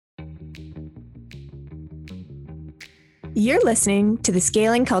You're listening to the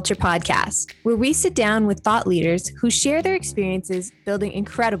Scaling Culture Podcast, where we sit down with thought leaders who share their experiences building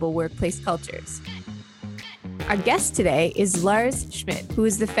incredible workplace cultures. Our guest today is Lars Schmidt, who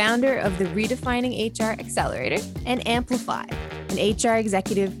is the founder of the Redefining HR Accelerator and Amplify, an HR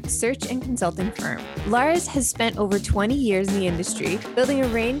executive search and consulting firm. Lars has spent over 20 years in the industry, building a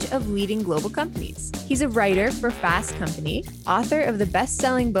range of leading global companies. He's a writer for Fast Company, author of the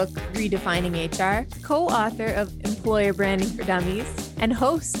best-selling book Redefining HR, co-author of Employer Branding for Dummies, and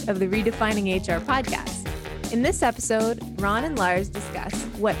host of the Redefining HR podcast. In this episode, Ron and Lars discuss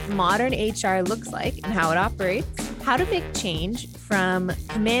what modern HR looks like and how it operates, how to make change from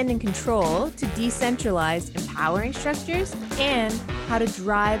command and control to decentralized, empowering structures, and how to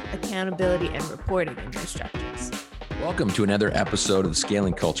drive accountability and reporting in those structures. Welcome to another episode of the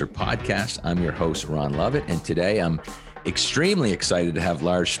Scaling Culture Podcast. I'm your host, Ron Lovett, and today I'm extremely excited to have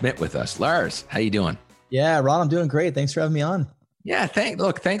Lars Schmidt with us. Lars, how you doing? Yeah, Ron, I'm doing great. Thanks for having me on. Yeah,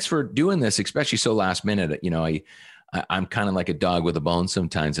 thanks for doing this, especially so last minute. You know, I'm kind of like a dog with a bone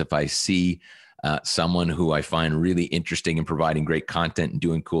sometimes. If I see someone who I find really interesting and providing great content and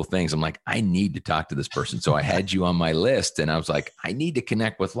doing cool things, I'm like, I need to talk to this person. So I had you on my list, and I was like, I need to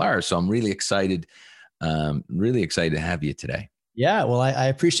connect with Lars. So I'm really excited to have you today. Yeah, well, I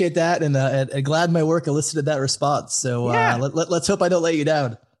appreciate that, and glad my work elicited that response. So let's hope I don't let you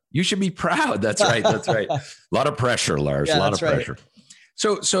down. You should be proud. That's right. That's right. A lot of pressure, Lars. Yeah, a lot of pressure. Right.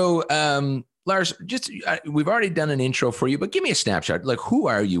 So, Lars, we've already done an intro for you, but give me a snapshot. Like, who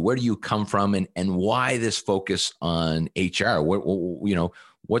are you? Where do you come from, and why this focus on HR?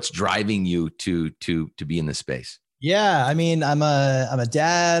 What's driving you to be in this space? Yeah, I mean, I'm a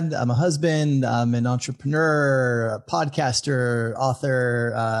dad, I'm a husband, I'm an entrepreneur, a podcaster,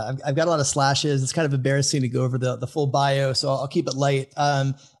 author. I've got a lot of slashes. It's kind of embarrassing to go over the full bio, so I'll keep it light.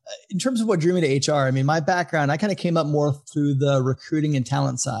 In terms of what drew me to HR, I mean, my background, I kind of came up more through the recruiting and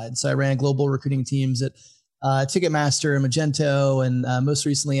talent side. So I ran global recruiting teams at Ticketmaster and Magento, and most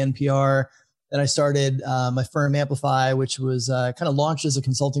recently NPR. Then I started my firm Amplify, which was kind of launched as a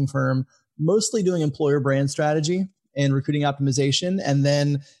consulting firm, mostly doing employer brand strategy and recruiting optimization. And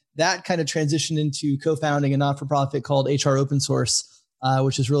then that kind of transitioned into co-founding a not-for-profit called HR Open Source,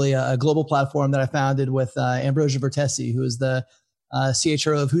 which is really a global platform that I founded with Ambrosia Vertesi, who is the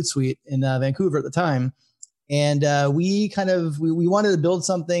CHRO of Hootsuite in Vancouver at the time. And we wanted to build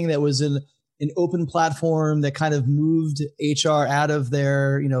something that was an open platform that kind of moved HR out of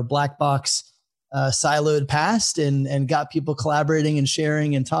their, black box siloed past and got people collaborating and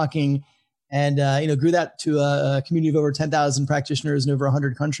sharing and talking, and grew that to a community of over 10,000 practitioners in over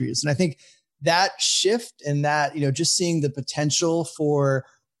 100 countries. And I think that shift and that, just seeing the potential for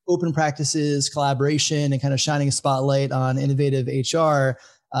open practices, collaboration, and kind of shining a spotlight on innovative HR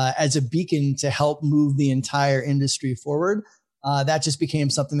as a beacon to help move the entire industry forward, that just became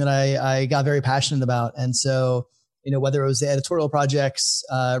something that I got very passionate about. And so, whether it was the editorial projects,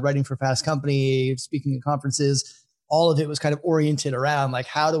 writing for Fast Company, speaking at conferences, all of it was kind of oriented around like,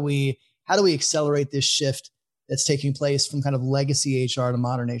 how do we accelerate this shift that's taking place from kind of legacy HR to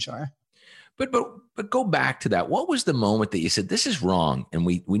modern HR? But go back to that. What was the moment that you said, this is wrong and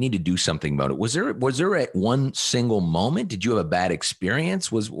we need to do something about it? Was there at one single moment? Did you have a bad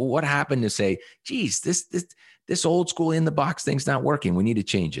experience? What happened to say, geez, this old school in the box thing's not working. We need to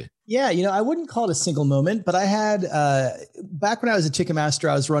change it. Yeah. I wouldn't call it a single moment, but I had, back when I was at Ticketmaster,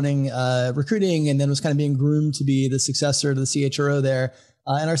 I was running recruiting and then was kind of being groomed to be the successor to the CHRO there.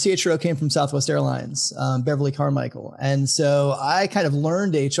 And our CHRO came from Southwest Airlines, Beverly Carmichael. And so I kind of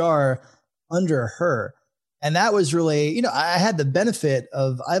learned HR under her. And that was really, I had the benefit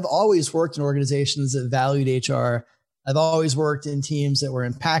of, I've always worked in organizations that valued HR. I've always worked in teams that were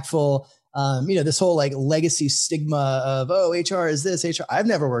impactful. This whole like legacy stigma of, HR is this, HR. I've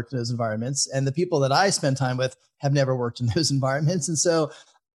never worked in those environments. And the people that I spend time with have never worked in those environments. And so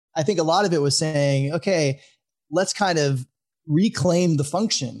I think a lot of it was saying, okay, let's kind of reclaim the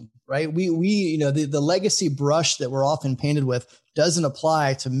function, right? The legacy brush that we're often painted with doesn't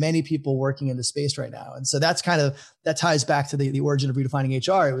apply to many people working in the space right now. And so that ties back to the origin of redefining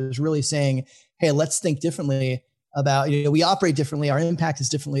HR. It was really saying, hey, let's think differently about, we operate differently. Our impact is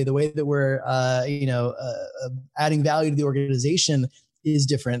differently. The way that we're, adding value to the organization is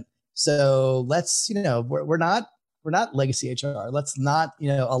different. So let's, we're not legacy HR. Let's not,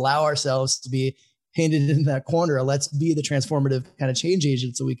 allow ourselves to be painted in that corner. Let's be the transformative kind of change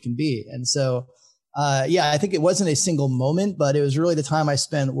agents that we can be. And so, I think it wasn't a single moment, but it was really the time I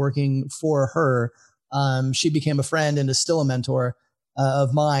spent working for her. She became a friend and is still a mentor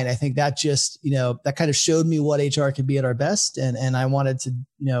of mine. I think that just, that kind of showed me what HR could be at our best. And I wanted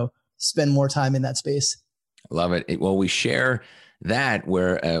to, spend more time in that space. Love it. Well, we share that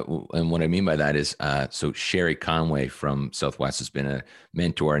where, and what I mean by that is, so Sherry Conway from Southwest has been a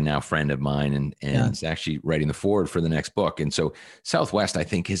mentor and now friend of mine, and is actually writing the foreword for the next book. And so Southwest, I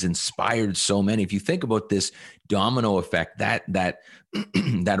think, has inspired so many. If you think about this domino effect that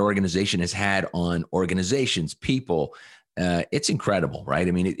that organization has had on organizations, people, it's incredible, right?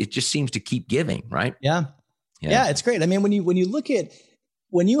 I mean, it just seems to keep giving, right? Yeah, it's great. I mean, when you look at,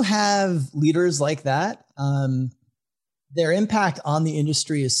 when you have leaders like that, their impact on the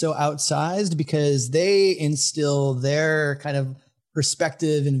industry is so outsized because they instill their kind of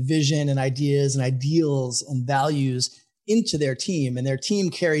perspective and vision and ideas and ideals and values into their team, and their team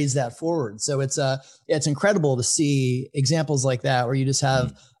carries that forward. So it's incredible to see examples like that, where you just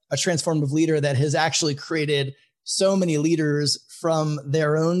have a transformative leader that has actually created so many leaders from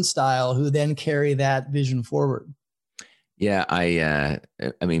their own style who then carry that vision forward. Yeah,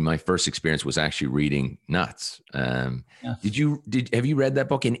 I mean, my first experience was actually reading Nuts. Have you read that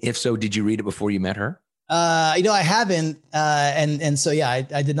book? And if so, did you read it before you met her? I haven't. And so, yeah,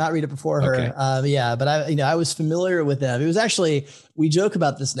 I did not read it before her. Okay. But I was familiar with them. It was actually, we joke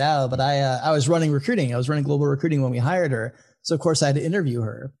about this now, but I was running recruiting. I was running global recruiting when we hired her. So of course I had to interview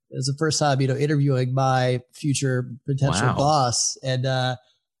her. It was the first time, interviewing my future potential boss. And,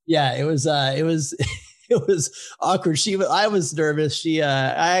 it was it was awkward. I was nervous.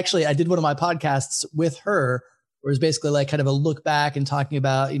 I did one of my podcasts with her, where it was basically like kind of a look back and talking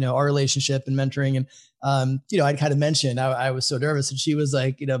about, our relationship and mentoring. And, I'd kind of mentioned I was so nervous, and she was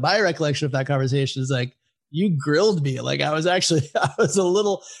like, my recollection of that conversation is like, you grilled me. Like I was a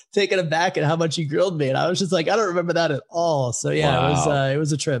little taken aback at how much you grilled me. And I was just like, I don't remember that at all. So wow. It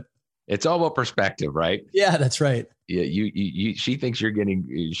was a trip. It's all about perspective, right? Yeah, that's right. Yeah, she thinks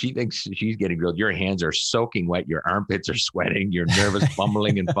she's getting grilled. Your hands are soaking wet. Your armpits are sweating. You're nervous,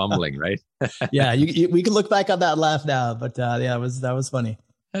 fumbling and fumbling, right? Yeah, we can look back on that and laugh now, but that was funny.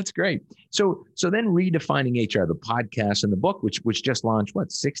 That's great. So then Redefining HR, the podcast and the book, which just launched,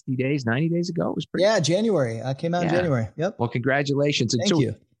 60 days, 90 days ago? It was pretty. Yeah, January. I came out in January. Yep. Well, congratulations. Thank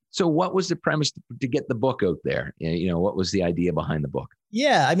you. So what was the premise to get the book out there? What was the idea behind the book?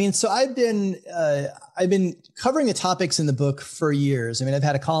 Yeah, I mean, so I've been covering the topics in the book for years. I mean, I've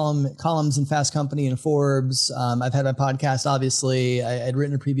had columns in Fast Company and Forbes. I've had my podcast, obviously. I'd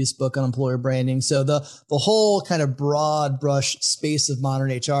written a previous book on employer branding. So the whole kind of broad brush space of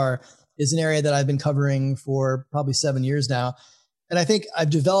modern HR is an area that I've been covering for probably 7 years now. And I think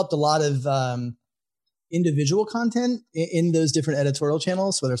I've developed a lot of individual content in those different editorial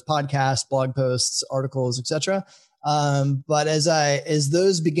channels, whether it's podcasts, blog posts, articles, etc. But as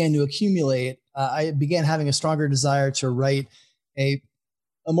those began to accumulate, I began having a stronger desire to write a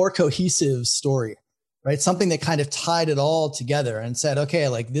more cohesive story, right? Something that kind of tied it all together and said, okay,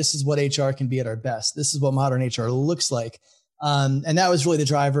 like this is what HR can be at our best. This is what modern HR looks like. And that was really the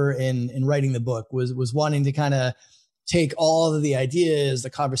driver in writing the book, was wanting to kind of take all of the ideas, the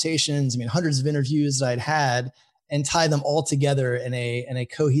conversations, hundreds of interviews that I'd had, and tie them all together in a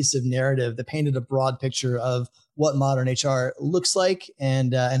cohesive narrative that painted a broad picture of what modern HR looks like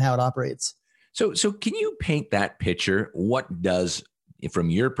and how it operates. So can you paint that picture? What does,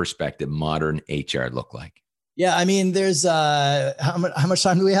 from your perspective, modern HR look like? Yeah, I mean, there's how much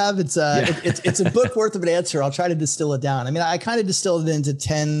time do we have? It's a book worth of an answer. I'll try to distill it down. I mean, I kind of distilled it into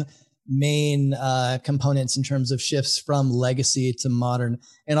 10 main components in terms of shifts from legacy to modern.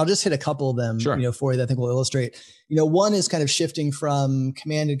 And I'll just hit a couple of them, sure, for you that I think will illustrate. One is kind of shifting from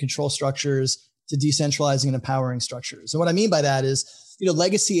command and control structures to decentralizing and empowering structures. And what I mean by that is,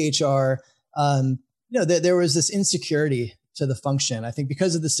 legacy HR, there was this insecurity to the function. I think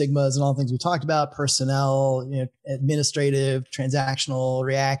because of the stigmas and all the things we talked about, personnel, administrative, transactional,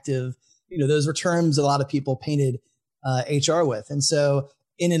 reactive, those were terms a lot of people painted HR with. And so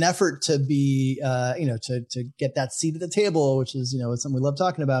in an effort to be, to get that seat at the table, which is, it's something we love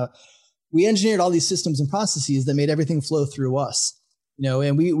talking about, we engineered all these systems and processes that made everything flow through us,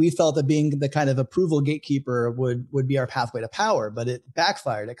 and we felt that being the kind of approval gatekeeper would be our pathway to power, but it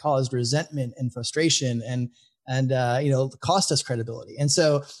backfired. It caused resentment and frustration and cost us credibility. And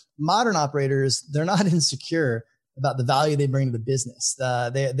so modern operators, they're not insecure about the value they bring to the business.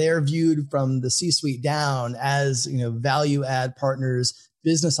 They're viewed from the C-suite down as, value add partners,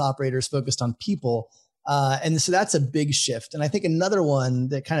 business operators focused on people. And so that's a big shift. And I think another one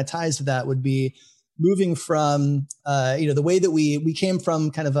that kind of ties to that would be moving from, the way that we came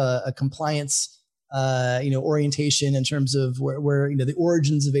from kind of a compliance, orientation in terms of where the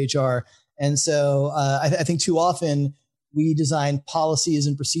origins of HR. And so I think too often we design policies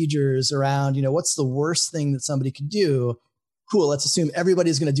and procedures around, what's the worst thing that somebody could do? cool, let's assume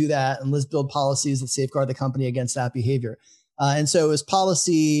everybody's going to do that. And let's build policies that safeguard the company against that behavior. And so it was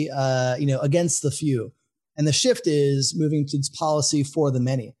policy, against the few. And the shift is moving to policy for the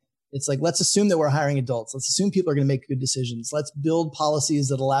many. It's like, let's assume that we're hiring adults. Let's assume people are going to make good decisions. Let's build policies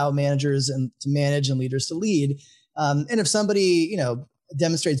that allow managers and to manage and leaders to lead. And if somebody,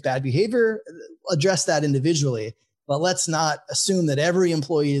 demonstrates bad behavior, address that individually. But let's not assume that every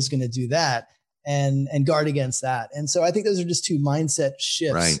employee is going to do that and guard against that. And so I think those are just two mindset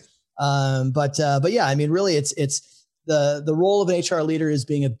shifts. Right. But yeah, I mean, really, it's the role of an HR leader is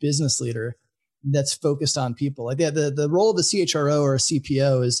being a business leader that's focused on people. Like the role of a CHRO or a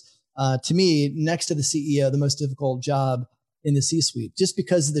CPO is, to me, next to the CEO, the most difficult job in the C-suite, just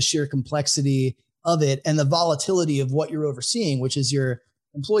because of the sheer complexity of it and the volatility of what you're overseeing, which is your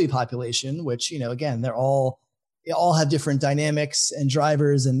employee population, which, again, they all have different dynamics and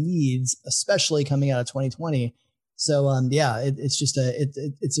drivers and needs, especially coming out of 2020. So,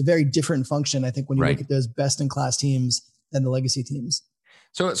 it's a very different function, I think, when you look at those best in class teams than the legacy teams.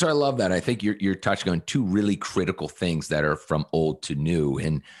 So I love that. I think you're touching on two really critical things that are from old to new.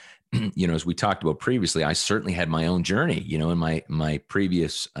 And, as we talked about previously, I certainly had my own journey, in my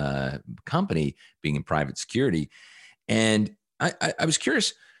previous company being in private security. And I was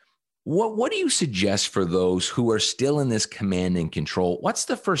curious, what do you suggest for those who are still in this command and control? What's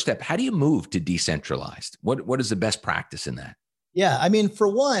the first step? How do you move to decentralized? What is the best practice in that? Yeah, I mean, for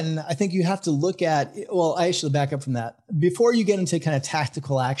one, I think you have to look at, I actually back up from that. Before you get into kind of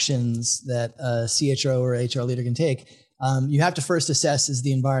tactical actions that a CHRO or HR leader can take, you have to first assess, is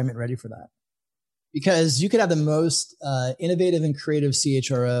the environment ready for that? Because you could have the most innovative and creative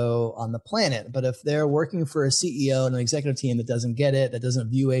CHRO on the planet, but if they're working for a CEO and an executive team that doesn't get it, that doesn't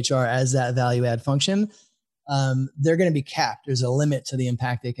view HR as that value add function, they're going to be capped. There's a limit to the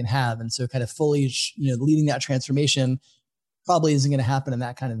impact they can have. And so kind of fully, leading that transformation probably isn't going to happen in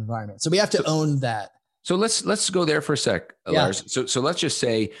that kind of environment. So we have to own that. So let's go there for a sec, Lars. So let's just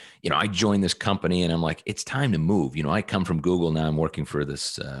say, I joined this company and I'm like, it's time to move. I come from Google. Now I'm working for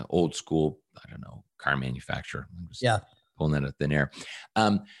this old school, car manufacturer. I'm just pulling that out of thin air.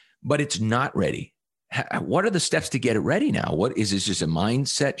 But it's not ready. What are the steps to get it ready now? What is this, just a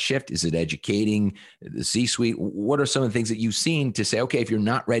mindset shift? Is it educating the C-suite? What are some of the things that you've seen to say, okay, if you're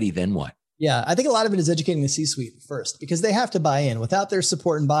not ready, then what? Yeah, I think a lot of it is educating the C-suite first, because they have to buy in. Without their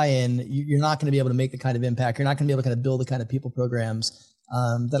support and buy-in, you're not going to be able to make the kind of impact. You're not going to be able to kind of build the kind of people programs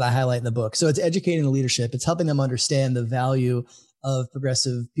that I highlight in the book. So it's educating the leadership. It's helping them understand the value of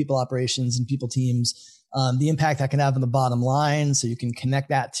progressive people operations and people teams, the impact that can have on the bottom line. So you can connect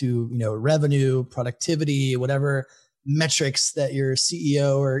that to, revenue, productivity, whatever metrics that your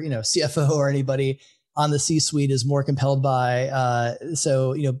CEO or, CFO or anybody on the C-suite is more compelled by.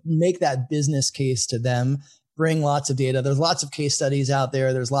 So, make that business case to them, bring lots of data. There's lots of case studies out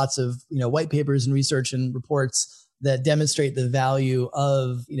there. There's lots of, white papers and research and reports that demonstrate the value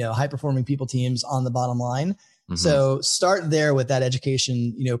of, high performing people teams on the bottom line. Mm-hmm. So start there with that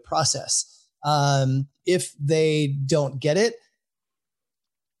education, process. If they don't get it,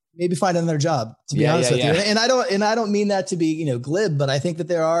 maybe find another job, to be honest with you. And I don't mean that to be, glib, but I think that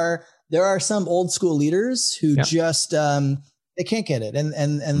there are some old school leaders who just, they can't get it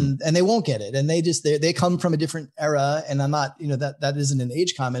and they won't get it. And they come from a different era. And I'm not, that isn't an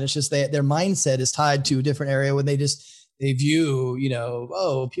age comment. It's just their mindset is tied to a different area when they view,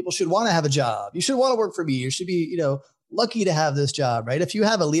 people should want to have a job. You should want to work for me. You should be, lucky to have this job, right? If you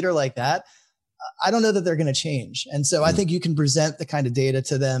have a leader like that, I don't know that they're going to change. And so I think you can present the kind of data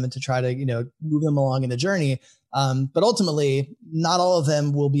to them and to try to, move them along in the journey. But ultimately, not all of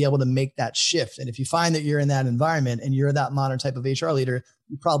them will be able to make that shift. And if you find that you're in that environment and you're that modern type of HR leader,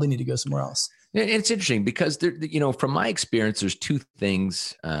 you probably need to go somewhere else. It's interesting because from my experience, there's two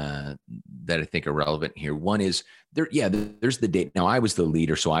things that I think are relevant here. One is there's the data. Now I was the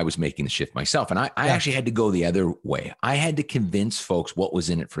leader, so I was making the shift myself. And I actually had to go the other way. I had to convince folks what was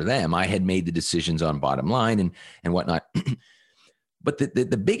in it for them. I had made the decisions on bottom line and whatnot. But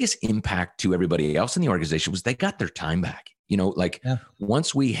the biggest impact to everybody else in the organization was they got their time back.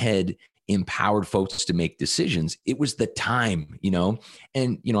 Once we had empowered folks to make decisions, it was the time,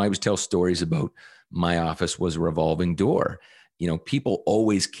 and, I always tell stories about my office was a revolving door. People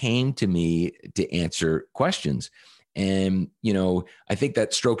always came to me to answer questions. And, I think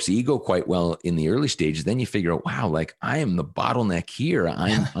that strokes the ego quite well in the early stages. Then you figure out, wow, like I am the bottleneck here.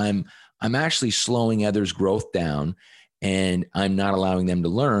 I'm actually slowing others' growth down. And I'm not allowing them to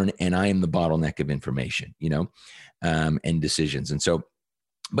learn, and I am the bottleneck of information, and decisions. And so,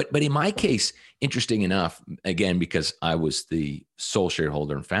 but in my case, interesting enough, again, because I was the sole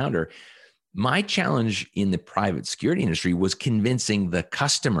shareholder and founder, My challenge in the private security industry was convincing the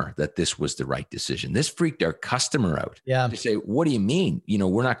customer that this was the right decision. This freaked our customer out. Yeah. To say, what do you mean?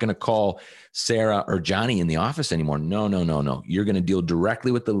 We're not going to call Sarah or Johnny in the office anymore. No. You're going to deal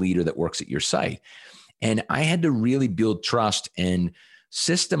directly with the leader that works at your site. And I had to really build trust and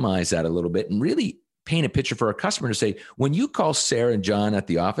systemize that a little bit and really paint a picture for a customer to say, when you call Sarah and John at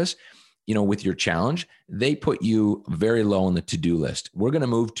the office, with your challenge, they put you very low on the to-do list. We're going to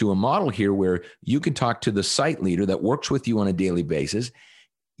move to a model here where you can talk to the site leader that works with you on a daily basis.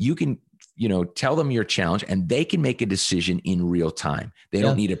 You can, tell them your challenge and they can make a decision in real time. They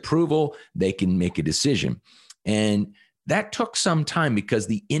don't need approval. They can make a decision. And that took some time because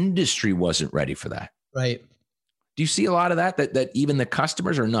the industry wasn't ready for that. Right. Do you see a lot of that even the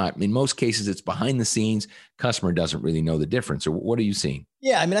customers are not? In most cases, it's behind the scenes. Customer doesn't really know the difference. Or what are you seeing?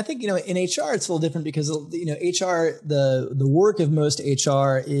 Yeah, I mean, I think, in HR, it's a little different because, HR, the work of most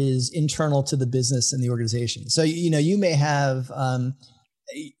HR is internal to the business and the organization. So, you may have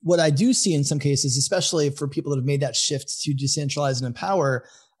what I do see in some cases, especially for people that have made that shift to decentralize and empower,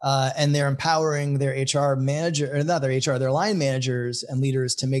 and they're empowering their HR manager, or not their HR, their line managers and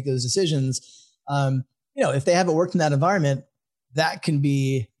leaders to make those decisions. If they haven't worked in that environment, that can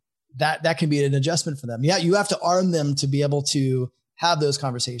be an adjustment for them. Yeah, you have to arm them to be able to have those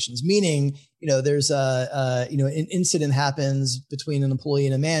conversations. Meaning, there's an incident happens between an employee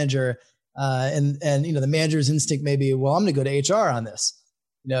and a manager, and the manager's instinct may be, well, I'm going to go to HR on this.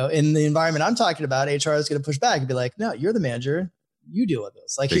 In the environment I'm talking about, HR is going to push back and be like, no, you're the manager. You deal with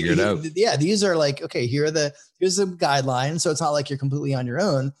this. Like, figure it out. Yeah, these are like, okay, here's the guidelines. So it's not like you're completely on your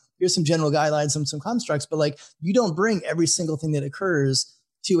own. Here's some general guidelines, some constructs, but like, you don't bring every single thing that occurs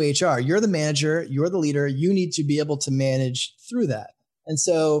to HR. You're the manager, you're the leader. You need to be able to manage through that. And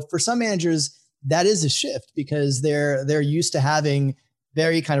so for some managers, that is a shift because they're used to having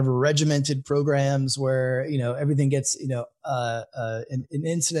very kind of regimented programs where, everything gets, an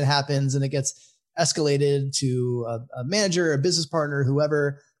incident happens and it gets escalated to a manager, a business partner,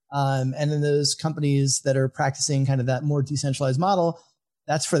 whoever. And then those companies that are practicing kind of that more decentralized model,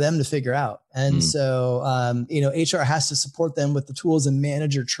 that's for them to figure out. And so, HR has to support them with the tools and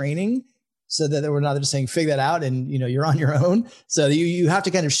manager training so that we're not just saying, figure that out and, you're on your own. So you have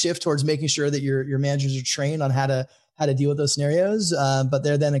to kind of shift towards making sure that your managers are trained on how to deal with those scenarios, but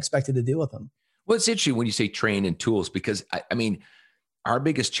they're then expected to deal with them. Well, it's interesting when you say train and tools, because I mean, our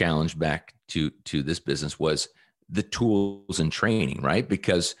biggest challenge back to this business was the tools and training, right?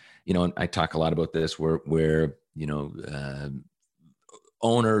 Because, I talk a lot about this where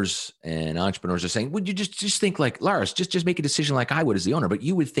owners and entrepreneurs are saying, would you just think like Lars, just make a decision like I would as the owner, but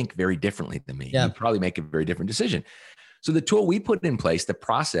you would think very differently than me. Yeah. You'd probably make a very different decision. So the tool we put in place, the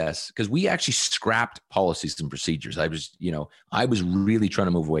process, because we actually scrapped policies and procedures. I was really trying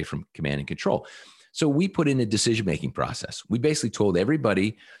to move away from command and control. So we put in a decision-making process. We basically told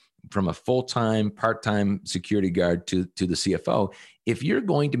everybody from a full-time, part-time security guard to the CFO, if you're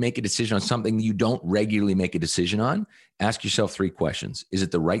going to make a decision on something you don't regularly make a decision on, ask yourself 3 questions. Is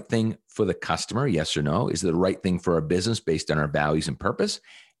it the right thing for the customer? Yes or no? Is it the right thing for our business based on our values and purpose?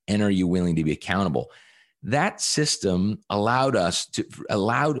 And are you willing to be accountable? That system allowed us to,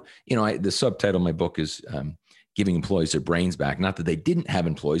 the subtitle of my book is Giving Employees Their Brains Back. Not that they didn't have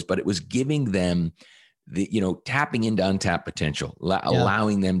employees, but it was giving them tapping into untapped potential,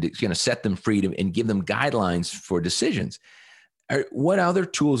 allowing them to set them free and give them guidelines for decisions. What other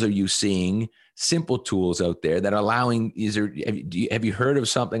tools are you seeing, simple tools out there that are allowing, have you heard of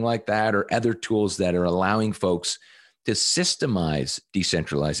something like that or other tools that are allowing folks to systemize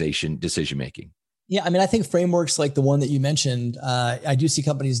decentralization decision-making? Yeah, I mean, I think frameworks like the one that you mentioned, I do see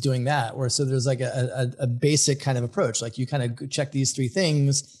companies doing that so there's like a basic kind of approach. Like you kind of check these 3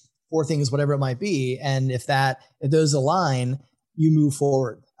 things, 4 things, whatever it might be. And if those align, you move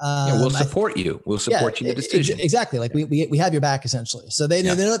forward. We'll support you. We'll support you in the decision. Exactly. Like we have your back essentially. So they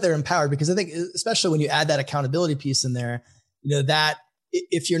know that they're empowered because I think, especially when you add that accountability piece in there, that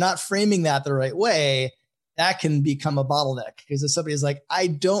if you're not framing that the right way, that can become a bottleneck because if somebody's like, I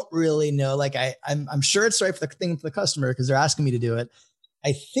don't really know, like I'm sure it's the right thing for the customer because they're asking me to do it.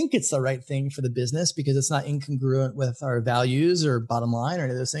 I think it's the right thing for the business because it's not incongruent with our values or bottom line or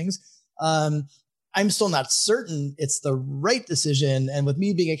any of those things. I'm still not certain it's the right decision. And with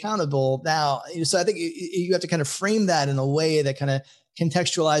me being accountable now, so I think you have to kind of frame that in a way that kind of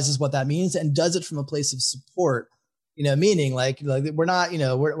contextualizes what that means and does it from a place of support, meaning like we're not,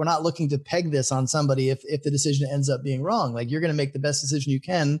 we're not looking to peg this on somebody if the decision ends up being wrong. Like you're going to make the best decision you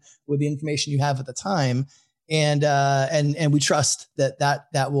can with the information you have at the time. And we trust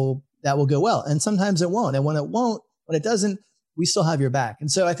that will go well. And sometimes it won't. And when it doesn't, we still have your back. And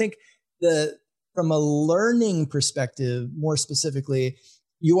so I think from a learning perspective, more specifically,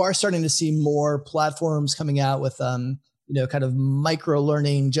 you are starting to see more platforms coming out with, kind of micro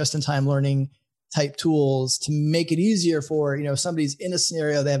learning, just in time learning type tools to make it easier for, if somebody's in a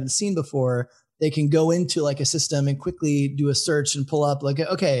scenario they haven't seen before, they can go into like a system and quickly do a search and pull up like,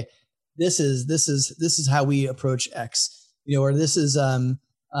 okay, this is how we approach X, or this is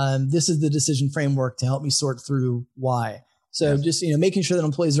the decision framework to help me sort through Y. So just, making sure that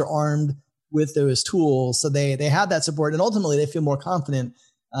employees are armed with those tools so they have that support and ultimately they feel more confident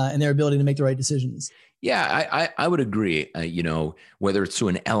in their ability to make the right decisions. Yeah, I would agree. Whether it's to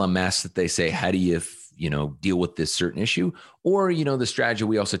an LMS that they say, how do you, deal with this certain issue, or, the strategy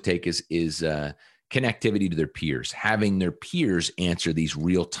we also take is connectivity to their peers, having their peers answer these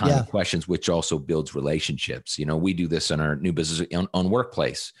real-time questions, which also builds relationships. We do this on our new business on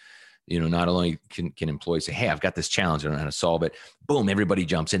Workplace. Not only can employees say, hey, I've got this challenge, I don't know how to solve it. Boom, everybody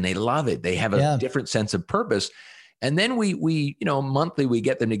jumps in. They love it. They have a different sense of purpose. And then we monthly, we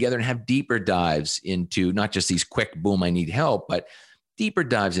get them together and have deeper dives into not just these quick, boom, I need help, but deeper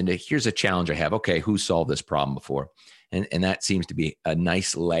dives into here's a challenge I have. Okay, who solved this problem before? And that seems to be a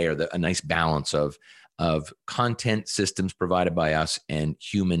nice layer, a nice balance of content systems provided by us and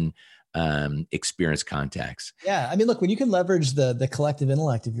human experience contacts. Yeah. I mean, look, when you can leverage the collective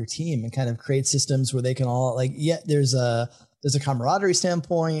intellect of your team and kind of create systems where they can all there's a camaraderie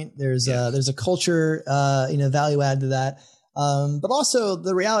standpoint, there's a culture, value add to that. But also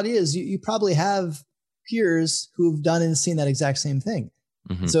the reality is you probably have peers who've done and seen that exact same thing.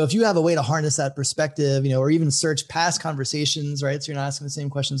 Mm-hmm. So if you have a way to harness that perspective, or even search past conversations, right? So you're not asking the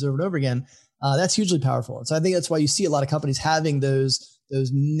same questions over and over again. That's hugely powerful. And so I think that's why you see a lot of companies having those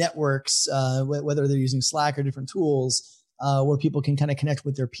networks, whether they're using Slack or different tools, where people can kind of connect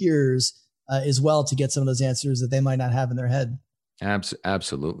with their peers as well to get some of those answers that they might not have in their head.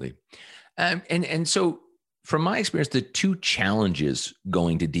 Absolutely. And so from my experience, the two challenges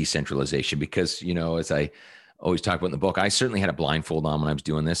going to decentralization, because, as I always talk about in the book, I certainly had a blindfold on when I was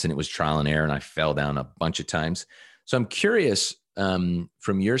doing this, and it was trial and error, and I fell down a bunch of times. So I'm curious, from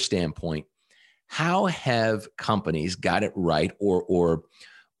your standpoint, how have companies got it right or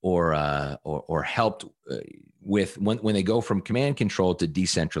helped with when they go from command control to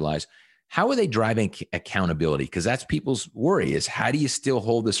decentralized? How are they driving accountability? Because that's people's worry, is how do you still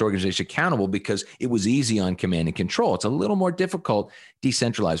hold this organization accountable? Because it was easy on command and control. It's a little more difficult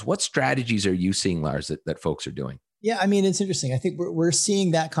decentralized. What strategies are you seeing, Lars, that folks are doing? Yeah, I mean, it's interesting. I think we're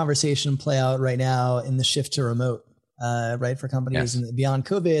seeing that conversation play out right now in the shift to remote, right? For companies and beyond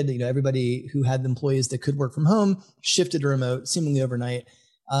COVID, everybody who had employees that could work from home shifted to remote seemingly overnight.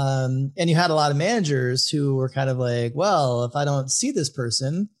 And you had a lot of managers who were kind of like, well, if I don't see this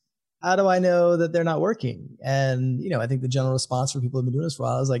person, how do I know that they're not working? And, I think the general response for people who've been doing this for a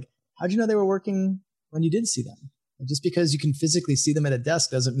while is like, how'd you know they were working when you did see them? And just because you can physically see them at a desk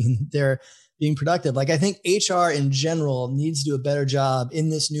doesn't mean that they're being productive. Like, I think HR in general needs to do a better job in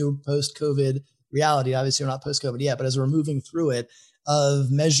this new post-COVID reality. Obviously, we're not post-COVID yet, but as we're moving through it, of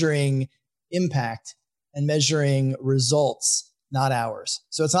measuring impact and measuring results, not hours.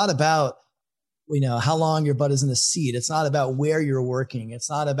 So it's not about how long your butt is in the seat. It's not about where you're working. It's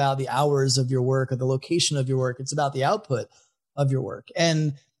not about the hours of your work or the location of your work. It's about the output of your work.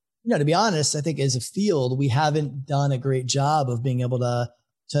 And, to be honest, I think as a field, we haven't done a great job of being able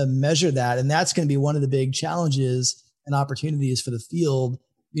to measure that. And that's going to be one of the big challenges and opportunities for the field,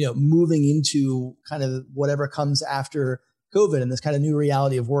 moving into kind of whatever comes after COVID and this kind of new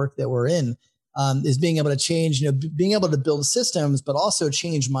reality of work that we're in, is being able to change, being able to build systems, but also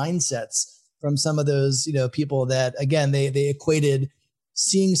change mindsets from some of those, people that, again, they equated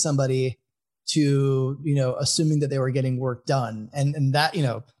seeing somebody to, assuming that they were getting work done. And that,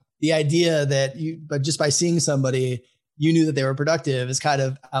 the idea that but just by seeing somebody, you knew that they were productive is kind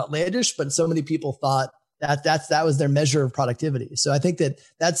of outlandish, but so many people thought that was their measure of productivity. So I think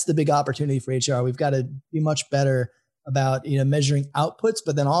that's the big opportunity for HR. We've got to be much better about, measuring outputs,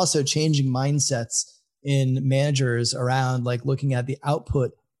 but then also changing mindsets in managers around like looking at the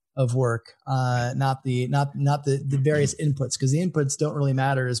output of work, not the various inputs, because the inputs don't really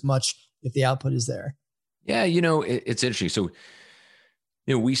matter as much if the output is there. Yeah, it's interesting. So,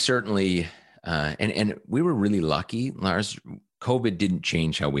 we certainly, and we were really lucky, Lars. COVID didn't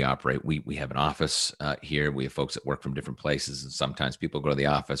change how we operate. We have an office here. We have folks that work from different places, and sometimes people go to the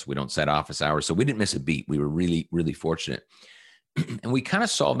office. We don't set office hours, so we didn't miss a beat. We were really, really fortunate, and we kind of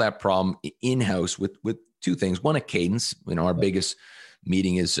solved that problem in-house with two things. One, a cadence. Our biggest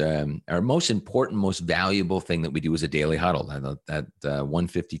meeting is our most important, most valuable thing that we do is a daily huddle. That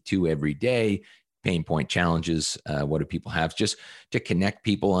 152 every day. pain point challenges? What do people have? Just to connect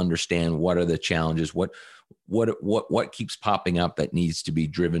people, understand what are the challenges, what keeps popping up that needs to be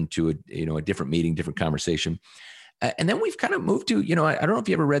driven to a different meeting, different conversation. And then we've kind of moved to, I don't know if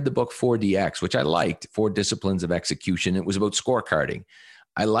you ever read the book 4DX, which I liked, 4 Disciplines of Execution. It was about scorecarding.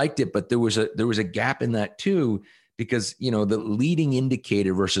 I liked it, but there was a gap in that too, because, the leading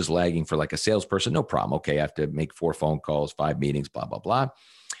indicator versus lagging for like a salesperson, no problem. Okay, I have to make 4 phone calls, 5 meetings, blah, blah, blah.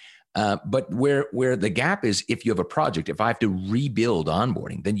 But where the gap is, if you have a project, if I have to rebuild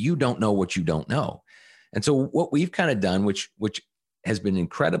onboarding, then you don't know what you don't know. And so what we've kind of done, which has been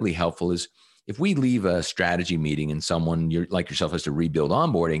incredibly helpful, is if we leave a strategy meeting and someone like yourself has to rebuild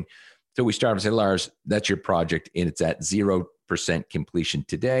onboarding, so we start and say, Lars, that's your project and it's at 0% completion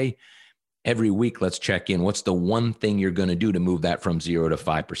today. Every week, let's check in. What's the one thing you're going to do to move that from 0 to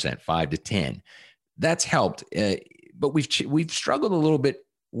 5%, 5 to 10? That's helped. But we've struggled a little bit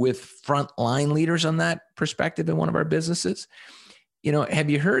with frontline leaders on that perspective in one of our businesses. Have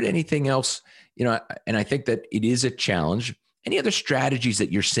you heard anything else? And I think that it is a challenge. Any other strategies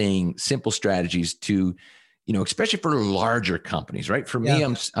that you're seeing, simple strategies to, especially for larger companies, right? For me,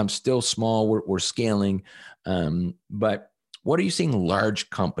 I'm still small. We're scaling. But what are you seeing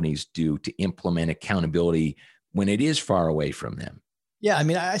large companies do to implement accountability when it is far away from them? Yeah, I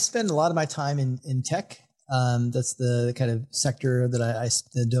mean, I spend a lot of my time in tech. That's the kind of sector that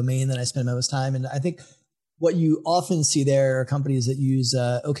the domain that I spend most time. And I think what you often see there are companies that use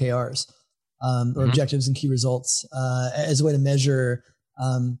OKRs or objectives and key results as a way to measure,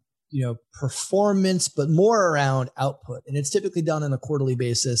 performance, but more around output. And it's typically done on a quarterly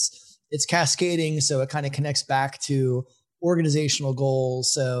basis. It's cascading, so it kind of connects back to organizational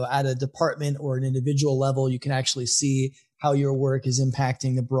goals. So at a department or an individual level, you can actually see how your work is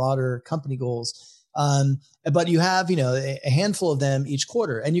impacting the broader company goals. But you have, a handful of them each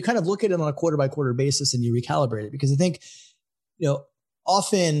quarter, and you kind of look at it on a quarter by quarter basis and you recalibrate it, because I think,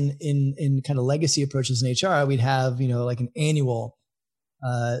 often in kind of legacy approaches in HR, we'd have, like an annual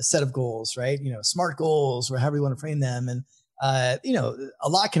set of goals, right? SMART goals, or however you want to frame them. And, a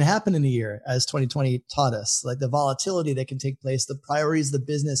lot can happen in a year, as 2020 taught us, like the volatility that can take place, the priorities of the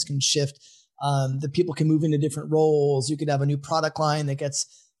business can shift, the people can move into different roles. You could have a new product line that gets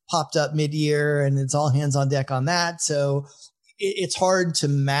popped up mid-year and it's all hands on deck on that. So it's hard to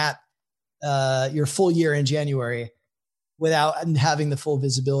map your full year in January without having the full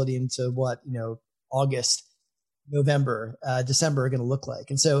visibility into what, August, November, December are going to look like.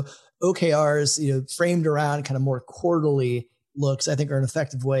 And so OKRs, framed around kind of more quarterly looks, I think are an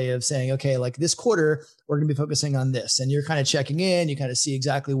effective way of saying, okay, like this quarter, we're going to be focusing on this. And you're kind of checking in, you kind of see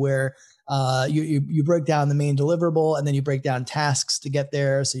exactly where you break down the main deliverable, and then you break down tasks to get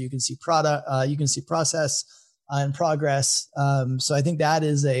there. So you can see you can see process and progress. So I think that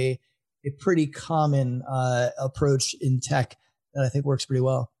is a pretty common approach in tech that I think works pretty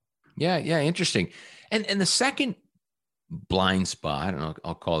well. Yeah. Interesting. And the second blind spot, I don't know,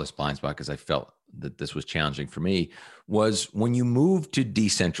 I'll call this blind spot because I felt that this was challenging for me, was when you move to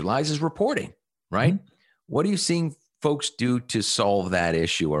decentralize is reporting, right? Mm-hmm. What are you seeing folks do to solve that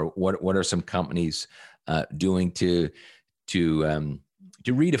issue, or what are some companies doing to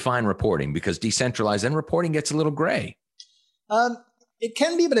redefine reporting? Because decentralized and reporting gets a little gray. It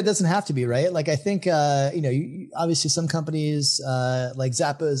can be, but it doesn't have to be, right? Like I think, obviously some companies like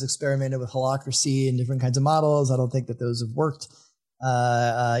Zappos has experimented with holacracy and different kinds of models. I don't think that those have worked.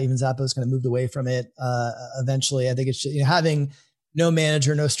 Even Zappos kind of moved away from it eventually. I think it's having no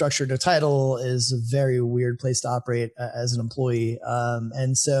manager, no structure, no title is a very weird place to operate as an employee.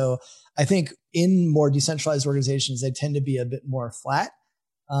 And so I think in more decentralized organizations, they tend to be a bit more flat.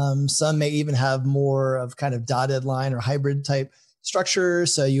 Some may even have more of kind of dotted line or hybrid type structure.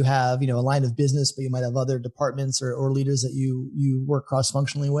 So you have, a line of business, but you might have other departments or leaders that you work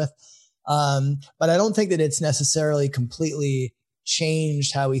cross-functionally with. But I don't think that it's necessarily completely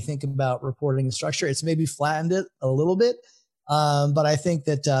changed how we think about reporting and structure. It's maybe flattened it a little bit. But I think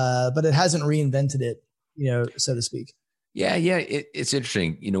that, but it hasn't reinvented it, so to speak. Yeah. It's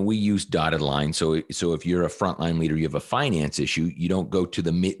interesting. We use dotted line. So if you're a frontline leader, you have a finance issue, you don't go to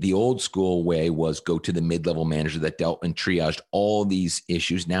the old school way was go to the mid-level manager that dealt and triaged all these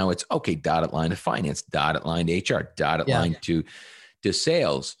issues. Now it's okay, dotted line to finance, dotted line to HR, dotted line to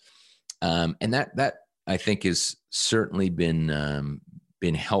sales. And that I think has certainly been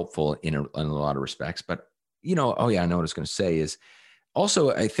helpful in a lot of respects. But I know what I was going to say is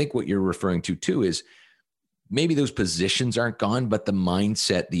also, I think what you're referring to too is maybe those positions aren't gone, but the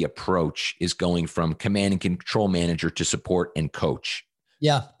mindset, the approach is going from command and control manager to support and coach.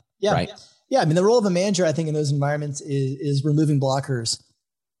 Yeah. Right. Yeah. I mean, the role of a manager, I think in those environments is removing blockers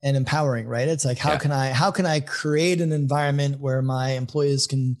and empowering, right? It's like, how can I create an environment where my employees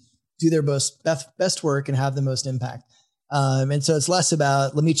can do their best work and have the most impact? And so it's less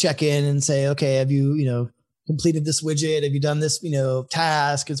about, let me check in and say, okay, have you, completed this widget? Have you done this,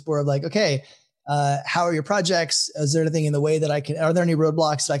 task? It's more of like, okay, how are your projects? Is there anything in the way that are there any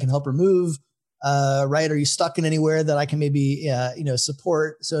roadblocks that I can help remove? Right? Are you stuck in anywhere that I can maybe,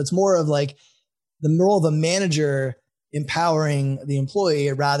 support? So it's more of like the role of a manager empowering the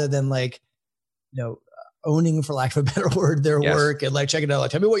employee rather than like, owning, for lack of a better word, their work and like checking out,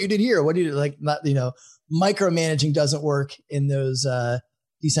 like, tell me what you did here. What do you like? Not, micromanaging doesn't work in those,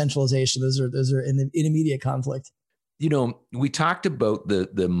 decentralization. Those are in immediate conflict. We talked about the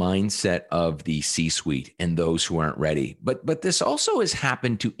mindset of the C-suite and those who aren't ready, but this also has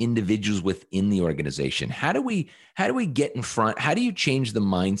happened to individuals within the organization. How do we get in front? How do you change the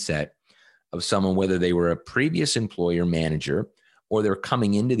mindset of someone, whether they were a previous employer manager or they're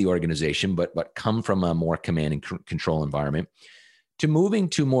coming into the organization, but come from a more command and control environment, to moving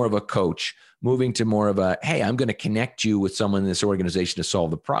to more of a coach, moving to more of a, hey, I'm going to connect you with someone in this organization to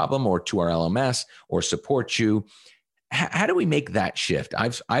solve the problem, or to our LMS, or support you. How do we make that shift?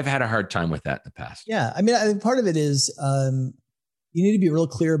 I've had a hard time with that in the past. Yeah. I mean, I think part of it is you need to be real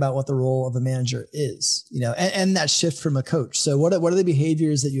clear about what the role of a manager is, and that shift from a coach. So what are the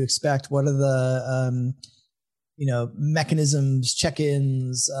behaviors that you expect? What are the, mechanisms,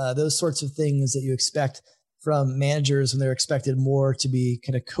 check-ins, those sorts of things that you expect from managers when they're expected more to be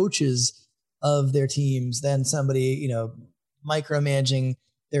kind of coaches of their teams than somebody, micromanaging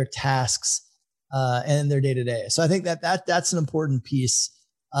their tasks and their day-to-day. So I think that's an important piece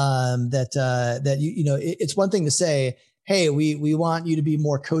that it's one thing to say, hey, we want you to be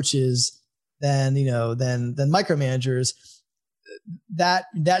more coaches than micromanagers.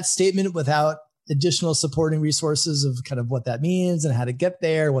 That statement without additional supporting resources of kind of what that means and how to get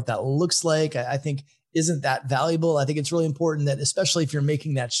there, what that looks like, I think isn't that valuable. I think it's really important that, especially if you're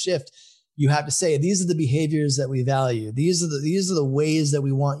making that shift, you have to say, these are the behaviors that we value. These are the ways that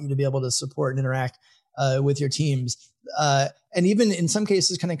we want you to be able to support and interact with your teams. And even in some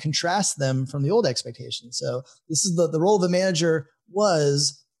cases, kind of contrast them from the old expectations. So this is the role of a manager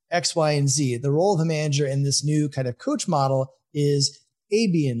was X, Y, and Z. The role of a manager in this new kind of coach model is A,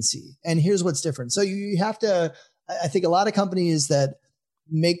 B, and C. And here's what's different. So you have to, I think a lot of companies that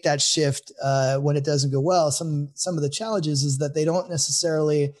make that shift when it doesn't go well, some of the challenges is that they don't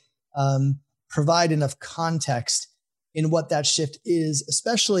necessarily provide enough context in what that shift is,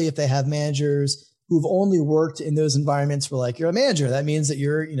 especially if they have managers who've only worked in those environments where, like, you're a manager. That means that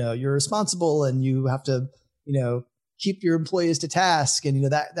you're responsible and you have to, keep your employees to task and,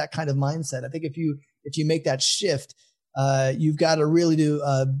 that kind of mindset. I think if you make that shift, you've got to really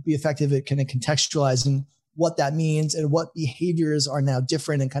be effective at kind of contextualizing what that means and what behaviors are now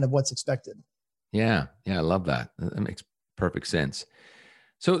different and kind of what's expected. Yeah. I love that. That makes perfect sense.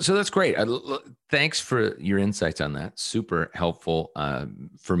 So that's great. Thanks for your insights on that. Super helpful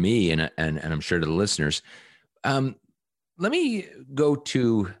for me and I'm sure to the listeners. Let me go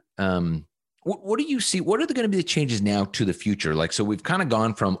to what do you see? What are going to be the changes now to the future? Like, so we've kind of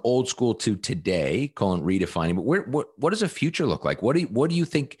gone from old school to today, calling redefining. But what does a future look like? What do you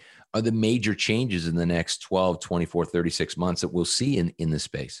think are the major changes in the next 12, 24, 36 months that we'll see in this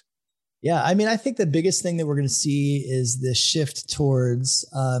space? Yeah, I mean, I think the biggest thing that we're going to see is this shift towards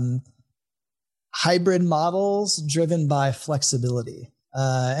hybrid models driven by flexibility.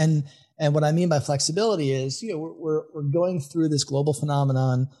 And what I mean by flexibility is, we're going through this global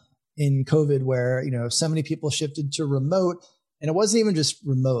phenomenon in COVID where, so many people shifted to remote, and it wasn't even just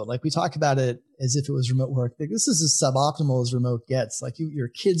remote. Like, we talk about it as if it was remote work. Like, this is as suboptimal as remote gets. Like, your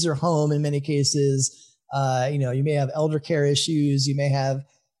kids are home in many cases. You may have elder care issues. You may have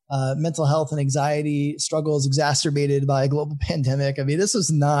mental health and anxiety struggles exacerbated by a global pandemic. I mean, this was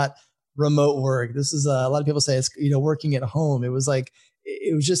not remote work. This is a lot of people say it's, working at home. It was like,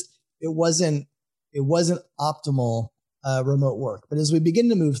 it wasn't optimal remote work. But as we begin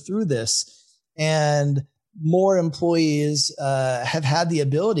to move through this and more employees have had the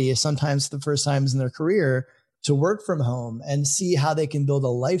ability, sometimes the first times in their career, to work from home and see how they can build a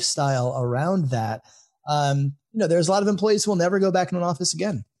lifestyle around that. There's a lot of employees who will never go back in an office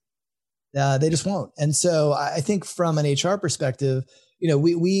again. They just won't. And so I think from an HR perspective,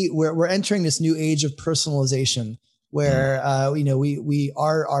 we're entering this new age of personalization where,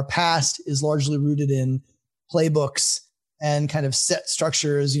 our past is largely rooted in playbooks and kind of set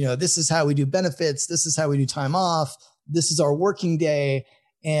structures. This is how we do benefits. This is how we do time off. This is our working day.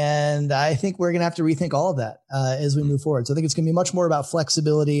 And I think we're going to have to rethink all of that as we move forward. So I think it's going to be much more about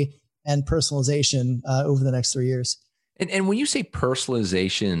flexibility and personalization over the next 3 years. And when you say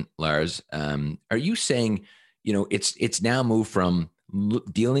personalization, Lars, are you saying, it's now moved from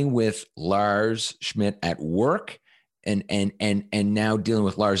dealing with Lars Schmidt at work and now dealing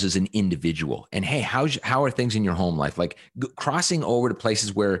with Lars as an individual? And hey, how are things in your home life? Like crossing over to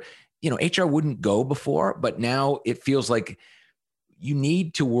places where, HR wouldn't go before, but now it feels like you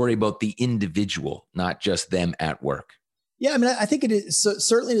need to worry about the individual, not just them at work. Yeah, I mean, I think it is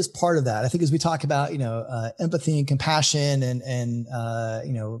certainly it is part of that. I think as we talk about, empathy and compassion and in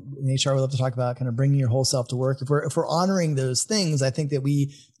HR, we love to talk about kind of bringing your whole self to work. If we're honoring those things, I think that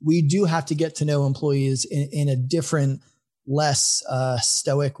we do have to get to know employees in a different, less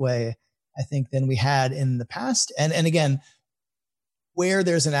stoic way, I think, than we had in the past. And again, where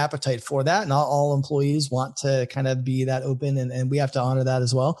there's an appetite for that, not all employees want to kind of be that open, and we have to honor that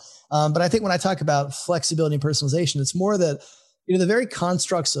as well. But I think when I talk about flexibility and personalization, it's more that, the very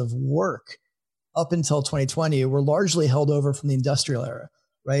constructs of work up until 2020 were largely held over from the industrial era,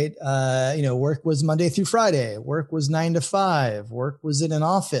 right? Work was Monday through Friday. Work was 9 to 5. Work was in an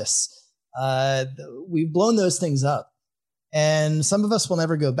office. We've blown those things up, and some of us will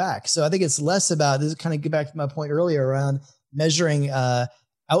never go back. So I think it's less about, this kind of get back to my point earlier around measuring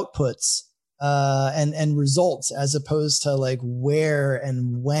outputs and results, as opposed to like where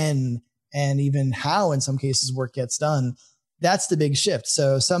and when and even how in some cases work gets done. That's the big shift.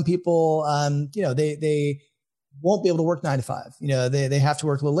 So some people, they won't be able to work 9 to 5. They have to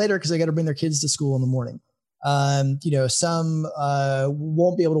work a little later because they got to bring their kids to school in the morning. Some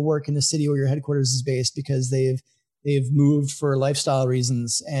won't be able to work in the city where your headquarters is based because they've moved for lifestyle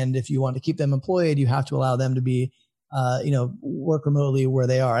reasons. And if you want to keep them employed, you have to allow them to be work remotely where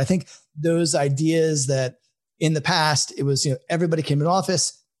they are. I think those ideas that in the past it was, everybody came in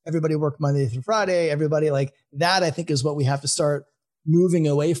office, everybody worked Monday through Friday, everybody like that, I think is what we have to start moving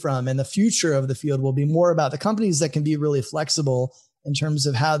away from. And the future of the field will be more about the companies that can be really flexible in terms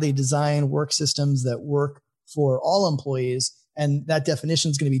of how they design work systems that work for all employees. And that definition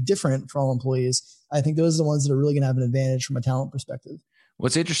is going to be different for all employees. I think those are the ones that are really going to have an advantage from a talent perspective.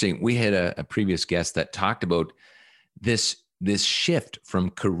 What's interesting, we had a previous guest that talked about this shift from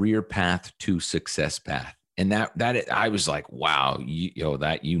career path to success path. And that I was like, wow,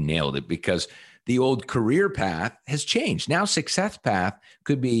 you nailed it, because the old career path has changed. Now success path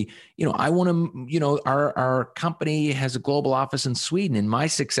could be, I want to, our company has a global office in Sweden, and my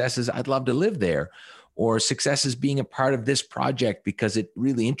success is I'd love to live there, or success is being a part of this project because it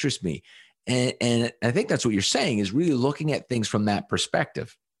really interests me. And I think that's what you're saying, is really looking at things from that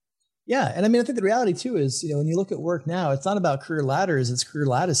perspective. Yeah. And I mean, I think the reality too is, when you look at work now, it's not about career ladders, it's career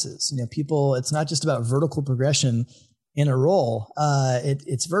lattices. It's not just about vertical progression in a role.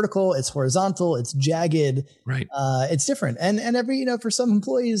 It's vertical, it's horizontal, it's jagged, right? It's different. And every, for some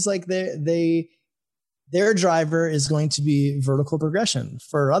employees, like their driver is going to be vertical progression.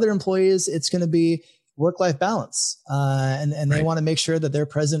 For other employees, it's going to be work-life balance. And they right. want to make sure that they're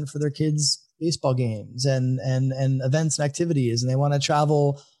present for their kids' baseball games and events and activities. And they want to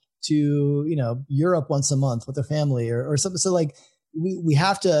travel to, Europe once a month with their family or something. So like we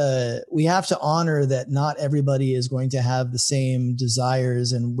have to honor that not everybody is going to have the same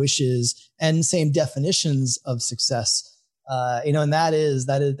desires and wishes and same definitions of success. And that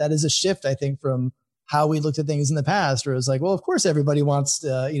is a shift, I think, from how we looked at things in the past, where it was like, well, of course everybody wants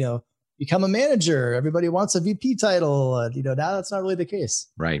to, become a manager. Everybody wants a VP title. Now that's not really the case.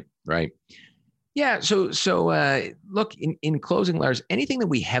 Right. Yeah. So look, in closing, Lars, anything that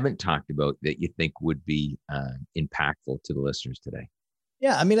we haven't talked about that you think would be impactful to the listeners today?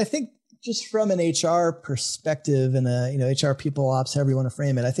 Yeah. I mean, I think just from an HR perspective and HR people ops, however you want to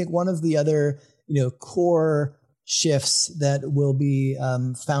frame it, I think one of the other, core shifts that will be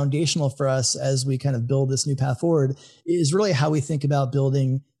foundational for us as we kind of build this new path forward is really how we think about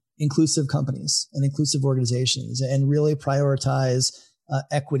building inclusive companies and inclusive organizations, and really prioritize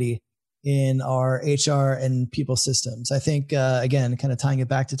equity in our HR and people systems. I think, again, kind of tying it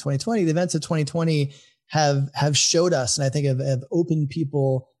back to 2020, the events of 2020 have showed us, and I think have opened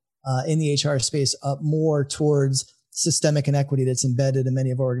people in the HR space up more towards systemic inequity that's embedded in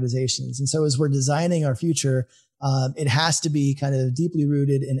many of our organizations. And so as we're designing our future, it has to be kind of deeply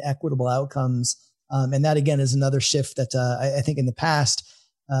rooted in equitable outcomes. And that, again, is another shift that I think in the past,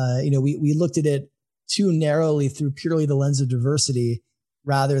 we looked at it too narrowly through purely the lens of diversity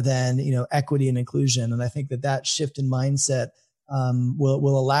rather than, equity and inclusion. And I think that shift in mindset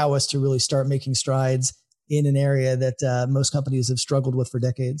will allow us to really start making strides in an area that most companies have struggled with for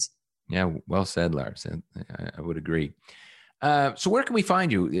decades. Yeah, well said, Lars. I would agree. So where can we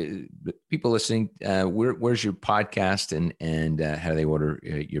find you? People listening, where's your podcast and how do they order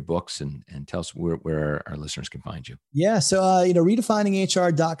your books and tell us where our listeners can find you? Yeah. So,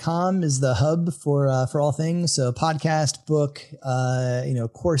 redefininghr.com is the hub for all things. So podcast, book,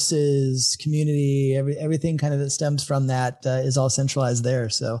 courses, community, everything kind of that stems from that is all centralized there.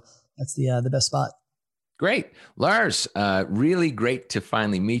 So that's the best spot. Great. Lars, really great to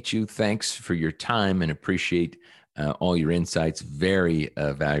finally meet you. Thanks for your time and appreciate all your insights. Very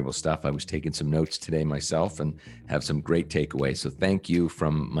valuable stuff. I was taking some notes today myself and have some great takeaways. So thank you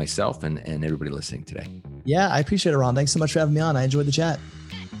from myself and everybody listening today. Yeah, I appreciate it, Ron. Thanks so much for having me on. I enjoyed the chat.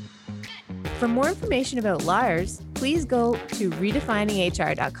 For more information about Lars, please go to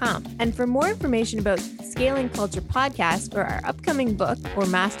redefininghr.com. And for more information about Scaling Culture Podcast or our upcoming book or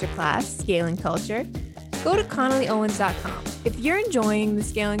masterclass, Scaling Culture, go to ConnollyOwens.com. If you're enjoying the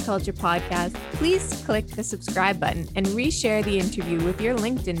Scaling Culture podcast, please click the subscribe button and reshare the interview with your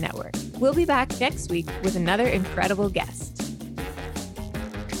LinkedIn network. We'll be back next week with another incredible guest.